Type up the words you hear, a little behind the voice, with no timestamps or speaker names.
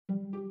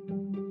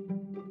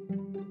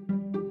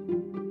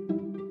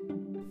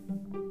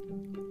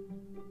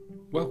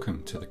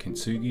Welcome to the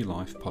Kintsugi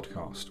Life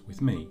podcast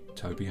with me,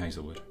 Toby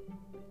Hazelwood.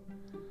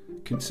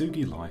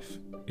 Kintsugi Life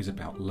is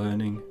about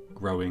learning,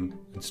 growing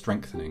and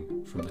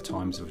strengthening from the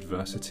times of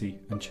adversity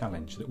and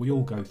challenge that we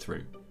all go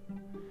through.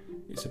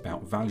 It's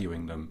about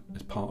valuing them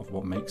as part of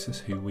what makes us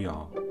who we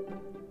are.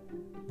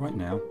 Right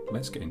now,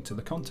 let's get into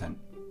the content.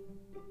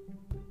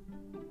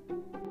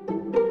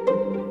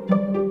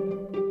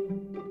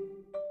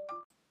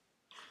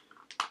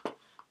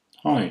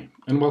 Hi,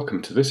 and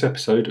welcome to this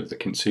episode of the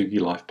Kintsugi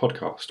Life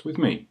podcast with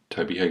me,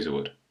 Toby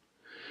Hazelwood.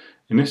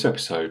 In this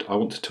episode, I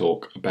want to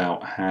talk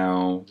about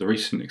how the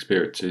recent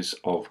experiences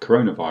of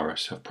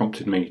coronavirus have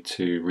prompted me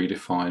to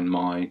redefine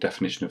my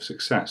definition of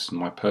success and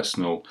my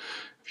personal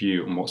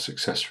view on what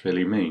success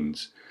really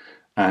means,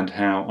 and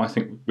how I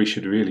think we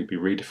should really be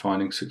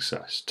redefining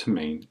success to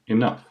mean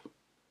enough.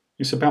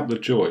 It's about the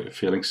joy of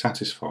feeling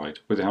satisfied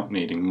without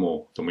needing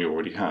more than we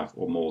already have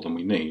or more than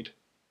we need.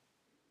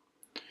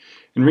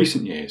 In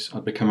recent years,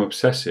 I've become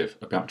obsessive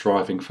about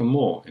driving for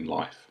more in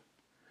life.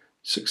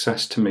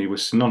 Success to me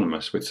was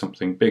synonymous with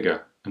something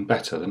bigger and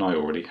better than I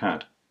already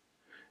had.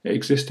 It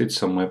existed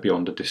somewhere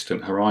beyond a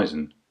distant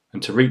horizon,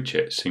 and to reach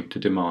it seemed to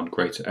demand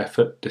greater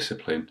effort,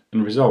 discipline,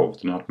 and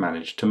resolve than I'd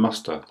managed to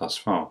muster thus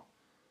far.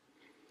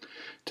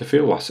 To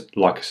feel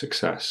like a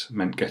success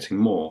meant getting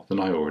more than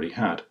I already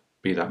had,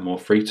 be that more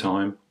free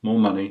time, more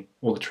money,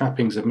 or the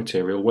trappings of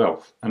material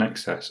wealth and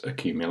excess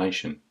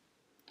accumulation.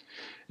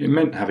 It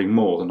meant having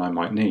more than I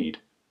might need,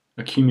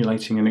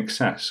 accumulating an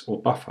excess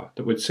or buffer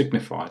that would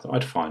signify that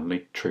I'd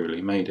finally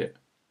truly made it.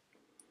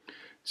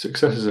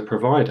 Success as a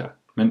provider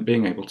meant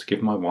being able to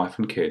give my wife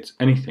and kids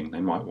anything they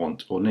might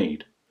want or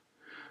need.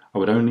 I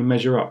would only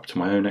measure up to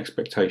my own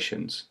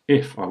expectations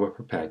if I were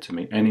prepared to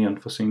meet any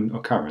unforeseen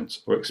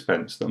occurrence or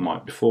expense that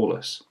might befall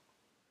us.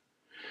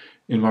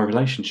 In my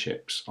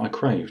relationships, I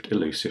craved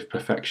elusive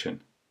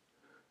perfection.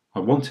 I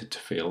wanted to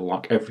feel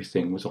like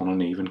everything was on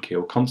an even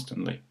keel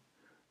constantly,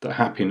 that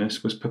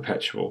happiness was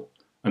perpetual,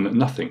 and that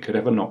nothing could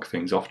ever knock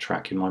things off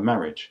track in my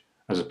marriage,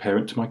 as a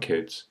parent to my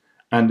kids,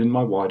 and in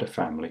my wider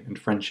family and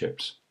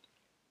friendships.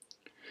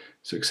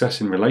 Success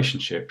in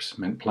relationships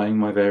meant playing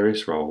my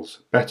various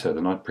roles better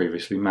than I'd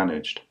previously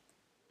managed.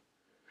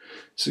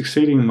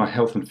 Succeeding in my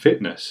health and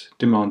fitness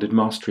demanded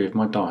mastery of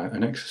my diet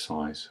and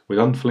exercise, with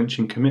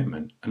unflinching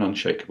commitment and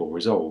unshakable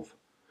resolve.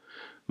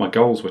 My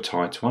goals were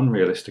tied to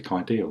unrealistic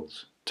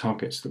ideals,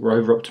 targets that were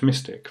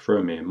over-optimistic for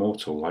a mere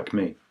mortal like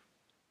me.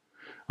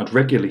 I'd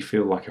regularly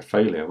feel like a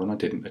failure when I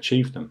didn't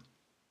achieve them.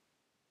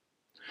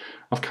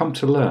 I've come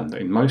to learn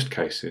that in most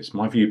cases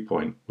my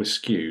viewpoint was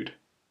skewed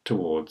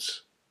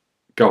towards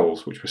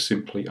goals which were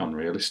simply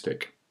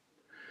unrealistic.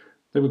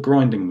 They were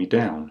grinding me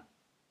down,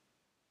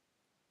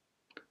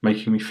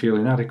 making me feel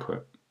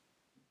inadequate,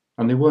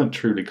 and they weren't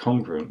truly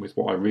congruent with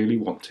what I really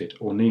wanted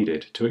or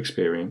needed to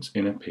experience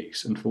inner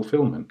peace and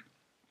fulfillment.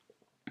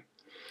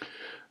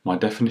 My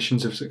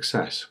definitions of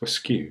success were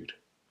skewed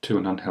to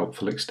an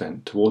unhelpful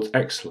extent towards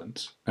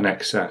excellence and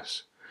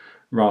excess,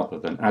 rather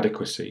than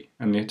adequacy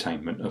and the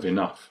attainment of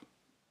enough.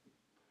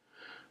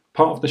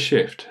 Part of the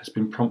shift has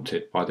been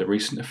prompted by the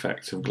recent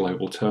effects of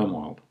global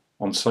turmoil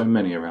on so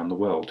many around the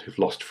world who've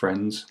lost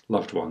friends,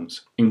 loved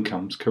ones,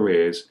 incomes,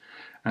 careers,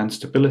 and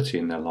stability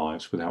in their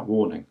lives without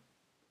warning.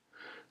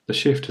 The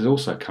shift has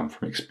also come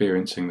from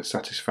experiencing the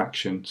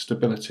satisfaction,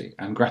 stability,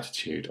 and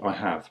gratitude I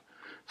have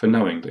for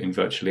knowing that in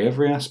virtually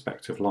every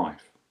aspect of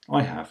life,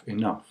 I have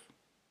enough.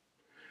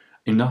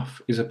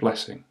 Enough is a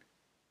blessing.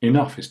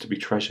 Enough is to be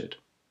treasured.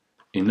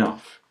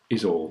 Enough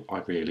is all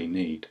I really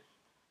need.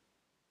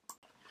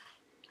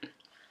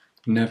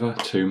 Never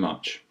too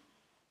much.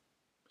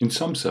 In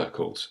some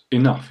circles,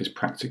 enough is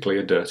practically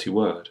a dirty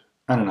word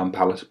and an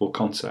unpalatable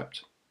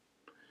concept.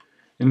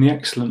 In the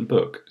excellent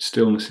book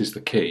Stillness is the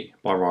Key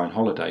by Ryan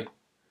Holiday,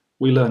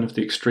 we learn of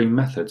the extreme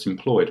methods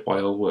employed by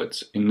Earl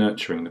Woods in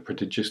nurturing the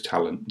prodigious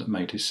talent that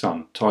made his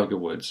son, Tiger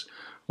Woods,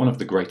 one of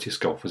the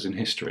greatest golfers in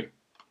history.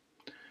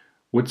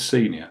 Woods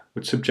Sr.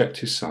 would subject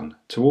his son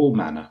to all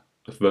manner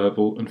of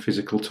verbal and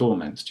physical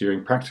torments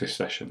during practice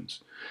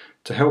sessions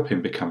to help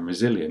him become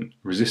resilient,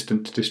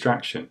 resistant to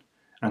distraction,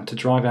 and to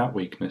drive out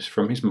weakness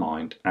from his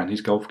mind and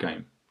his golf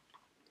game.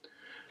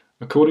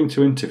 According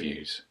to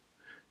interviews,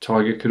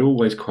 Tiger could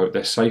always quote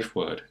their safe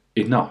word,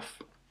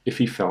 enough, if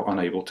he felt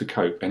unable to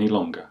cope any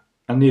longer,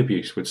 and the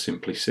abuse would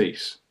simply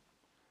cease.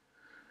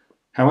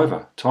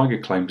 However, Tiger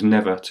claims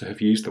never to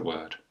have used the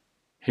word.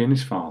 He and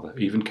his father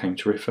even came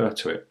to refer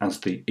to it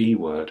as the E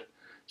word,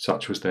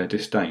 such was their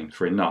disdain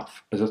for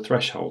enough as a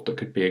threshold that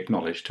could be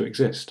acknowledged to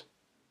exist.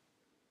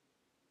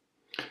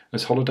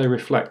 As Holiday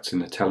reflects in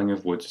the telling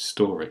of Woods'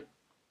 story,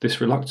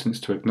 this reluctance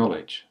to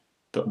acknowledge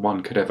that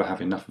one could ever have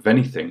enough of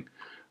anything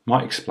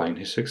might explain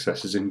his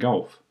successes in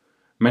golf,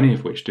 many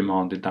of which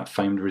demanded that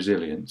famed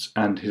resilience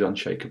and his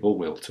unshakable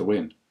will to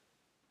win.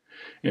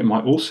 It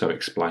might also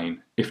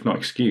explain, if not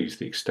excuse,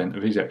 the extent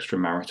of his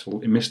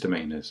extramarital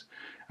misdemeanours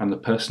and the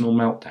personal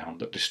meltdown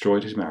that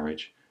destroyed his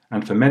marriage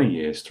and for many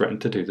years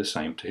threatened to do the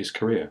same to his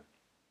career.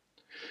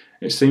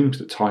 It seems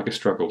that Tiger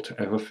struggled to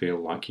ever feel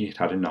like he had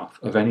had enough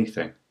of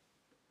anything.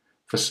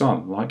 For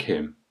some, like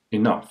him,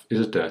 enough is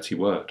a dirty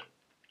word.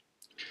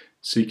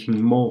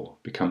 Seeking more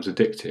becomes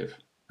addictive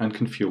and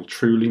can fuel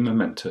truly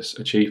momentous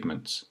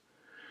achievements.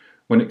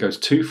 When it goes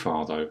too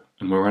far, though,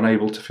 and we're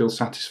unable to feel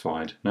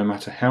satisfied no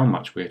matter how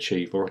much we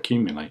achieve or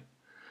accumulate,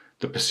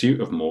 the pursuit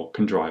of more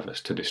can drive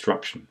us to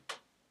destruction.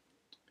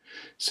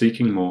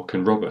 Seeking more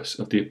can rob us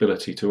of the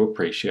ability to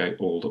appreciate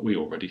all that we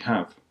already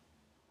have.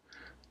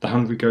 The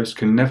hungry ghost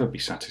can never be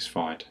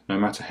satisfied, no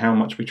matter how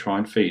much we try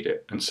and feed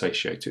it and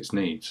satiate its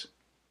needs.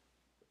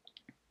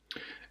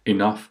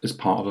 Enough is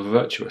part of a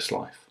virtuous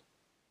life.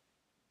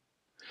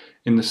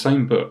 In the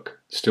same book,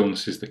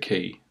 Stillness is the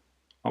Key,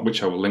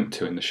 which I will link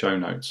to in the show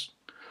notes,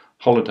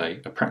 Holiday,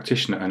 a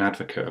practitioner and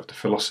advocate of the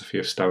philosophy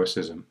of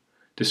Stoicism,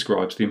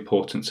 describes the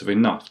importance of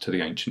enough to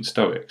the ancient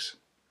Stoics.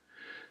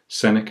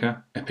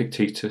 Seneca,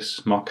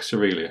 Epictetus, Marcus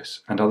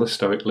Aurelius, and other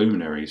Stoic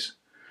luminaries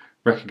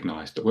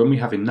recognized that when we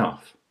have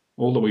enough,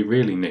 all that we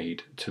really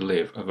need to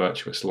live a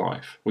virtuous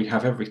life, we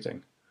have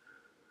everything.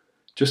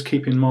 Just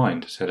keep in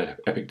mind, said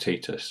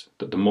Epictetus,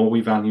 that the more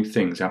we value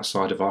things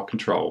outside of our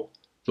control,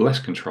 the less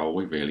control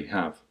we really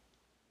have.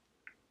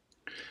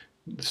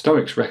 The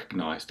Stoics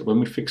recognized that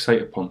when we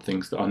fixate upon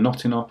things that are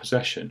not in our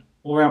possession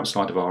or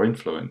outside of our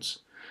influence,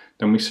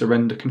 then we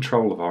surrender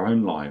control of our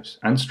own lives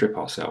and strip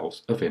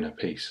ourselves of inner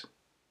peace.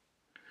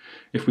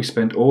 If we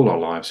spend all our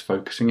lives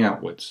focusing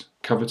outwards,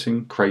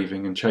 coveting,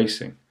 craving and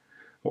chasing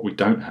what we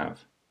don't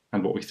have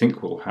and what we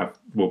think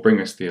will bring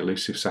us the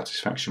elusive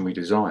satisfaction we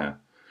desire,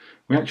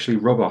 we actually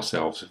rob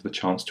ourselves of the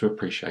chance to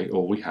appreciate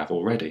all we have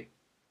already.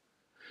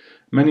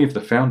 Many of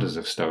the founders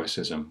of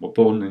Stoicism were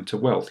born into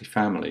wealthy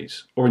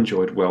families or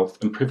enjoyed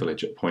wealth and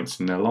privilege at points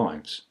in their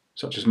lives,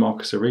 such as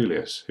Marcus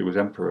Aurelius, who was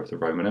emperor of the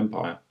Roman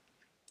Empire.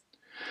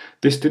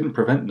 This didn't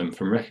prevent them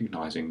from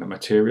recognizing that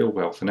material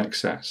wealth and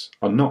excess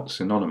are not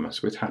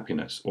synonymous with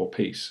happiness or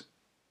peace.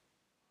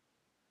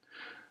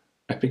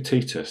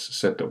 Epictetus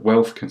said that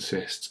wealth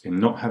consists in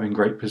not having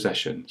great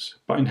possessions,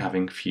 but in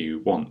having few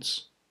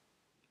wants.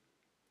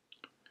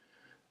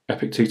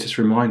 Epictetus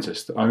reminds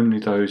us that only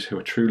those who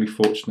are truly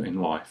fortunate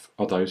in life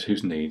are those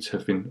whose needs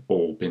have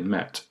all been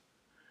met.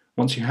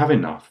 Once you have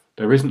enough,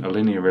 there isn't a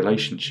linear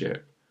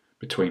relationship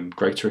between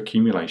greater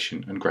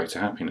accumulation and greater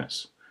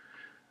happiness.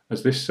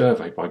 As this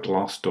survey by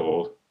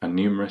Glassdoor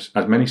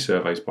as many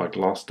surveys by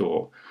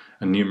Glassdoor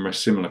and numerous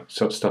similar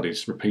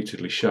studies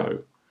repeatedly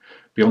show,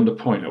 beyond a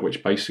point at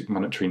which basic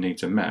monetary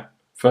needs are met,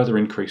 further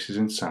increases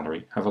in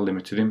salary have a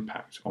limited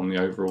impact on the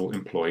overall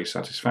employee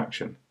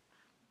satisfaction.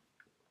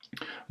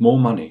 More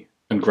money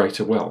and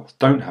greater wealth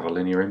don't have a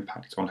linear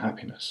impact on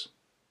happiness.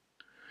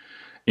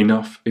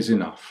 Enough is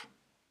enough.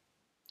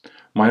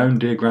 My own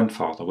dear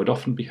grandfather would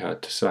often be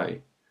heard to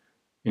say,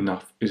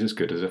 "Enough is as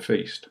good as a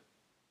feast."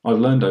 I've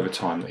learned over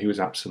time that he was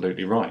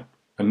absolutely right,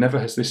 and never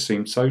has this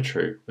seemed so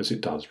true as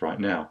it does right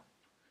now.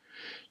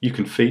 You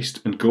can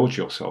feast and gorge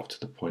yourself to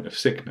the point of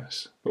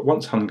sickness, but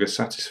once hunger's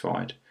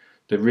satisfied,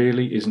 there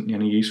really isn't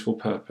any useful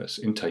purpose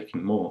in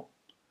taking more.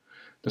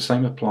 The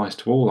same applies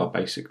to all our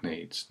basic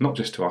needs, not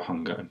just to our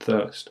hunger and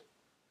thirst.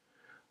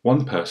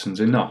 One person's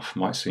enough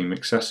might seem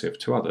excessive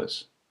to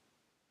others.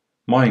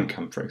 My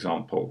income, for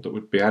example, that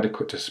would be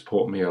adequate to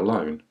support me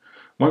alone,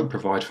 won't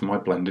provide for my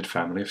blended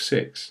family of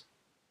 6.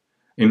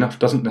 Enough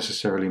doesn't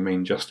necessarily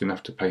mean just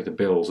enough to pay the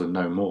bills and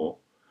no more.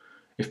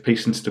 If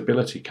peace and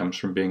stability comes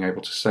from being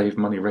able to save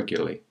money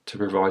regularly to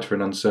provide for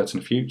an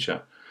uncertain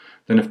future,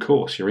 then of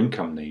course your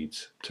income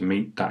needs to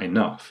meet that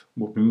enough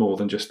will be more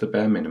than just the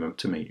bare minimum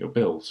to meet your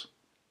bills.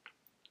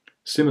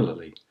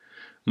 Similarly,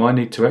 my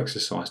need to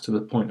exercise to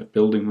the point of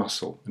building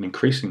muscle and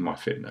increasing my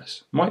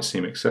fitness might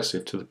seem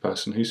excessive to the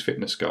person whose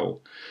fitness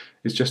goal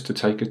is just to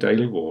take a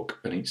daily walk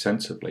and eat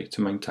sensibly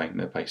to maintain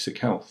their basic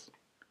health.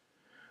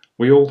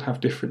 We all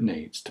have different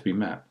needs to be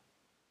met.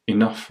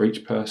 Enough for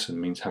each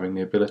person means having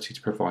the ability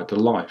to provide the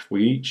life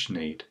we each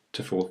need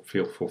to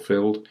feel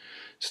fulfilled,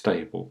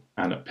 stable,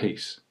 and at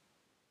peace.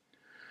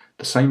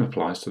 The same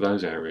applies to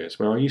those areas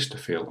where I used to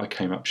feel I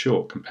came up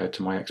short compared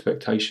to my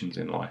expectations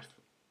in life.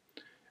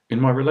 In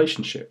my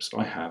relationships,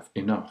 I have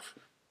enough.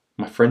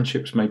 My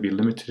friendships may be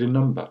limited in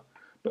number,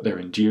 but they're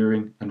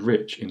enduring and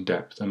rich in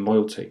depth and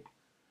loyalty.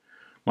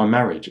 My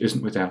marriage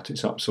isn't without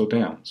its ups or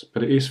downs,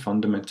 but it is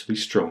fundamentally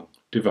strong,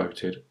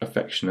 devoted,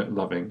 affectionate,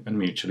 loving, and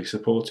mutually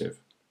supportive.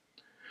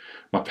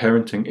 My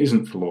parenting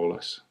isn't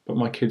flawless, but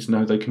my kids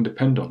know they can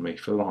depend on me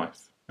for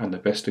life, and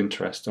their best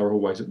interests are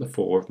always at the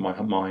fore of my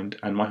mind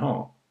and my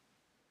heart.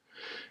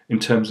 In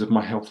terms of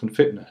my health and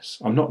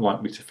fitness, I'm not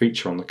likely to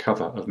feature on the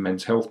cover of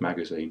Men's Health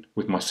magazine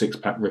with my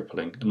six-pack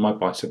rippling and my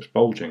biceps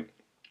bulging.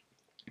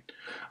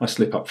 I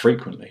slip up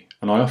frequently,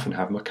 and I often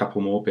have a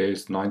couple more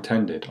beers than I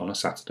intended on a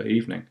Saturday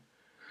evening.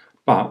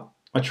 But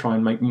I try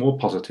and make more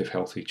positive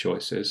healthy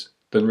choices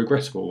than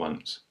regrettable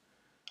ones.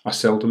 I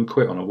seldom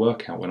quit on a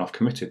workout when I've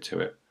committed to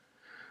it.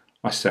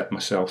 I set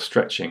myself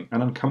stretching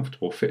and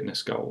uncomfortable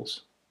fitness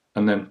goals,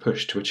 and then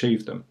push to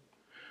achieve them.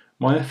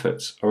 My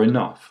efforts are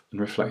enough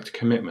and reflect a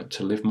commitment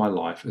to live my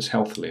life as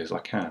healthily as I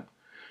can,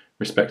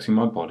 respecting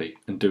my body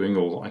and doing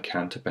all that I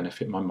can to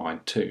benefit my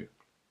mind too.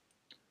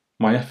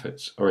 My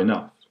efforts are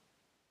enough.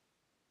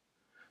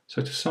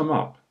 So to sum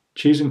up,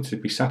 Choosing to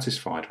be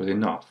satisfied with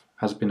enough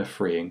has been a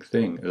freeing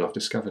thing as I've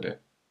discovered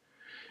it.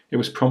 It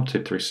was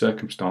prompted through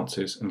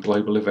circumstances and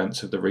global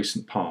events of the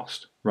recent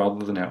past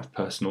rather than out of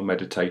personal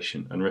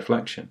meditation and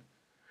reflection.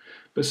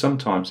 But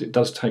sometimes it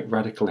does take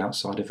radical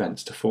outside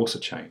events to force a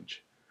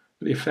change,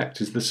 but the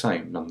effect is the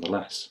same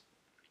nonetheless.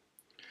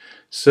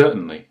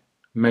 Certainly,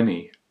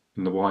 many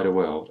in the wider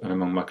world and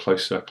among my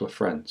close circle of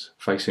friends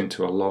face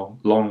into a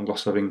long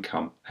loss of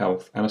income,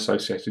 health and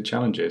associated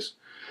challenges,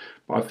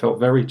 but I felt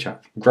very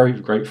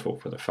grateful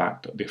for the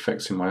fact that the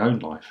effects in my own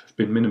life have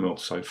been minimal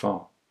so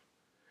far.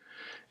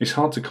 It's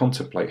hard to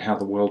contemplate how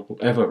the world will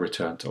ever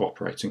return to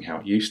operating how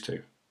it used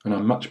to, and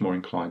I'm much more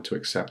inclined to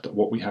accept that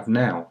what we have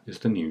now is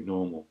the new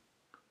normal.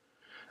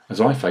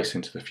 As I face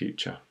into the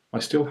future, I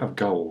still have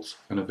goals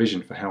and a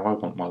vision for how I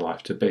want my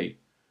life to be.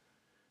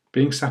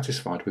 Being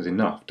satisfied with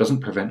enough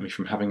doesn't prevent me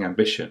from having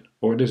ambition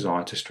or a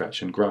desire to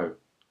stretch and grow.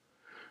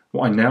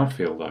 What I now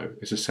feel, though,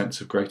 is a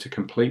sense of greater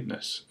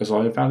completeness as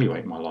I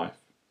evaluate my life.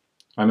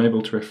 I'm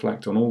able to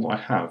reflect on all I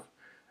have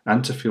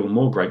and to feel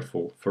more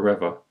grateful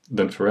forever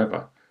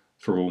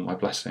for all my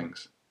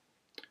blessings.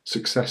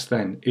 Success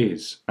then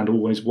is and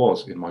always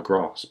was in my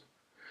grasp.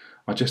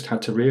 I just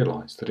had to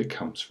realise that it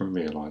comes from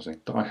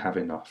realising that I have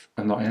enough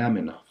and that I am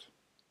enough.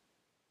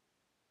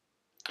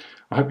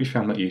 I hope you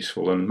found that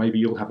useful, and maybe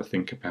you'll have a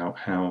think about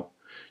how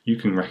you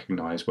can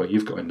recognise where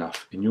you've got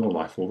enough in your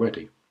life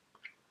already.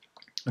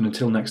 And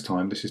until next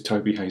time, this is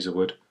Toby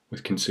Hazelwood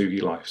with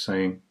Kintsugi Life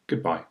saying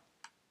goodbye.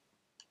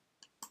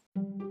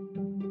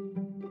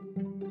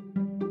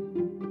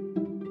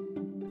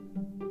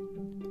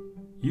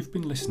 You've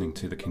been listening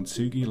to the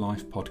Kintsugi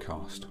Life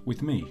podcast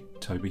with me,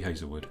 Toby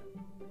Hazelwood.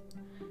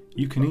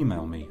 You can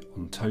email me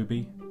on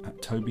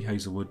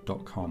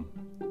toby@tobyhazelwood.com.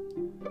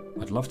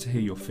 I'd love to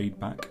hear your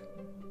feedback.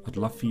 I'd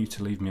love for you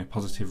to leave me a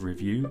positive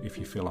review if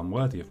you feel I'm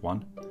worthy of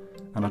one,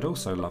 and I'd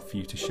also love for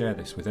you to share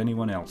this with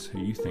anyone else who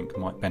you think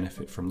might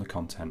benefit from the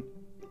content.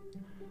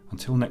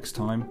 Until next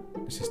time,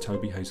 this is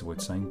Toby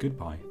Hazelwood saying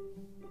goodbye.